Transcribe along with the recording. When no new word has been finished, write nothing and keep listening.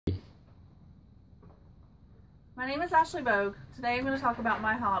My name is Ashley Bogue. Today I'm going to talk about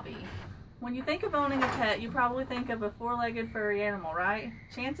my hobby. When you think of owning a pet, you probably think of a four-legged furry animal, right?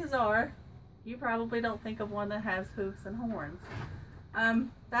 Chances are, you probably don't think of one that has hoofs and horns.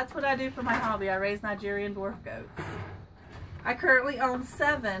 That's what I do for my hobby. I raise Nigerian dwarf goats. I currently own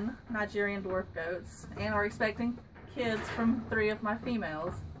 7 Nigerian dwarf goats and are expecting kids from 3 of my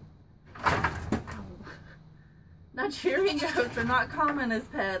females. Nigerian goats are not common as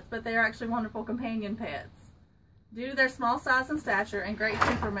pets, but they are actually wonderful companion pets. Due to their small size and stature and great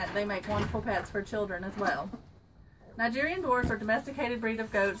temperament, they make wonderful pets for children as well. Nigerian dwarfs are a domesticated breed of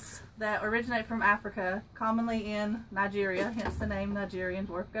goats that originate from Africa, commonly in Nigeria, hence the name Nigerian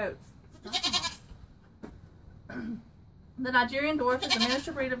dwarf goats. The Nigerian dwarf is a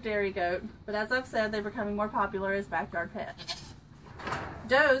miniature breed of dairy goat, but as I've said, they're becoming more popular as backyard pets.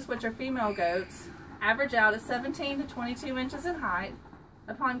 Does, which are female goats, average out at 17 to 22 inches in height.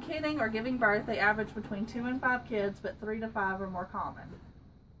 Upon kidding or giving birth, they average between 2 and 5 kids, but 3 to 5 are more common.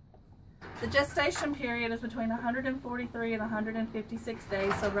 The gestation period is between 143 and 156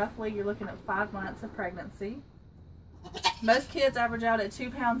 days, so roughly you're looking at 5 months of pregnancy. Most kids average out at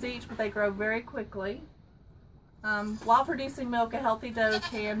 2 pounds each, but they grow very quickly. While producing milk, a healthy doe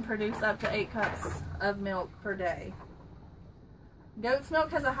can produce up to 8 cups of milk per day. Goat's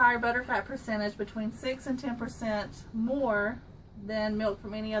milk has a higher butterfat percentage, between 6 and 10% more than milk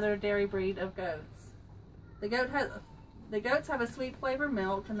from any other dairy breed of goats. The goats have a sweet flavor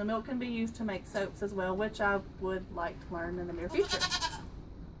milk, and the milk can be used to make soaps as well, which I would like to learn in the near future.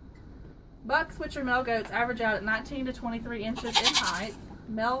 Bucks, which are male goats, average out at 19 to 23 inches in height.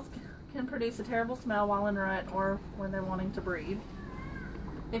 Males can produce a terrible smell while in rut or when they're wanting to breed.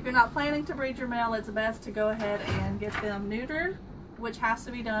 If you're not planning to breed your male, it's best to go ahead and get them neutered, which has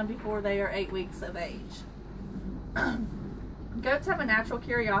to be done before they are 8 weeks of age. Goats have a natural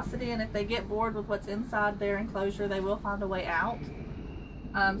curiosity, and if they get bored with what's inside their enclosure, they will find a way out.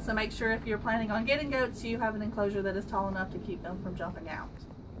 So make sure if you're planning on getting goats, you have an enclosure that is tall enough to keep them from jumping out.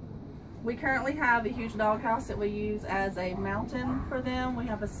 We currently have a huge doghouse that we use as a mountain for them. We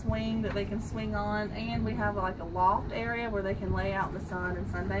have a swing that they can swing on, and we have like a loft area where they can lay out in the sun and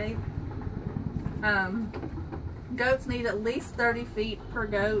sunbathe. Goats need at least 30 feet per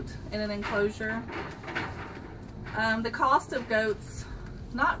goat in an enclosure. The cost of goats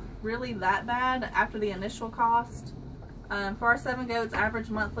is not really that bad after the initial cost. For our 7 goats, average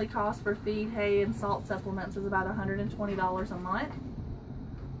monthly cost for feed, hay, and salt supplements is about $120 a month.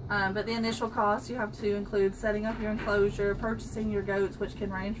 But the initial cost, you have to include setting up your enclosure, purchasing your goats, which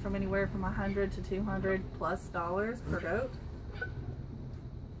can range from anywhere from $100 to $200 plus per goat.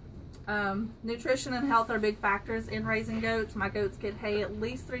 Nutrition and health are big factors in raising goats. My goats get hay at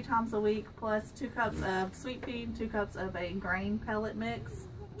least 3 times a week, plus 2 cups of sweet feed, 2 cups of a grain pellet mix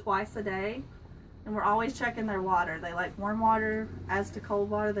twice a day. And we're always checking their water. They like warm water as to cold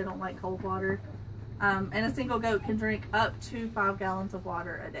water. They don't like cold water. And a single goat can drink up to 5 gallons of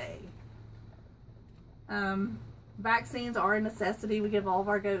water a day. Vaccines are a necessity. We give all of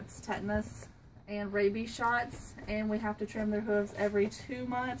our goats tetanus and rabies shots, and we have to trim their hooves every 2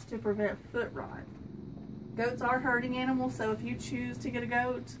 months to prevent foot rot. Goats are herding animals, so if you choose to get a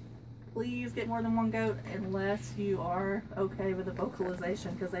goat, please get more than 1 goat unless you are okay with the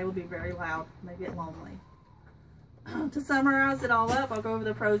vocalization, because they will be very loud and they get lonely. To summarize it all up, I'll go over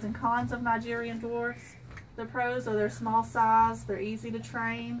the pros and cons of Nigerian dwarfs. The pros are their small size, they're easy to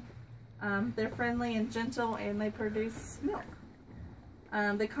train, they're friendly and gentle, and they produce milk.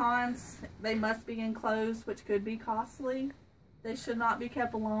 The cons, they must be enclosed, which could be costly. They should not be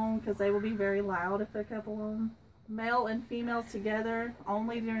kept alone because they will be very loud if they're kept alone. Male and females together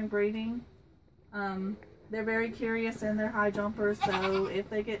only during breeding. They're very curious and they're high jumpers, so if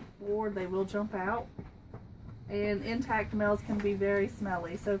they get bored, they will jump out. And intact males can be very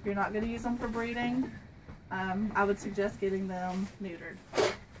smelly, so if you're not going to use them for breeding, I would suggest getting them neutered.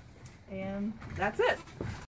 And that's it.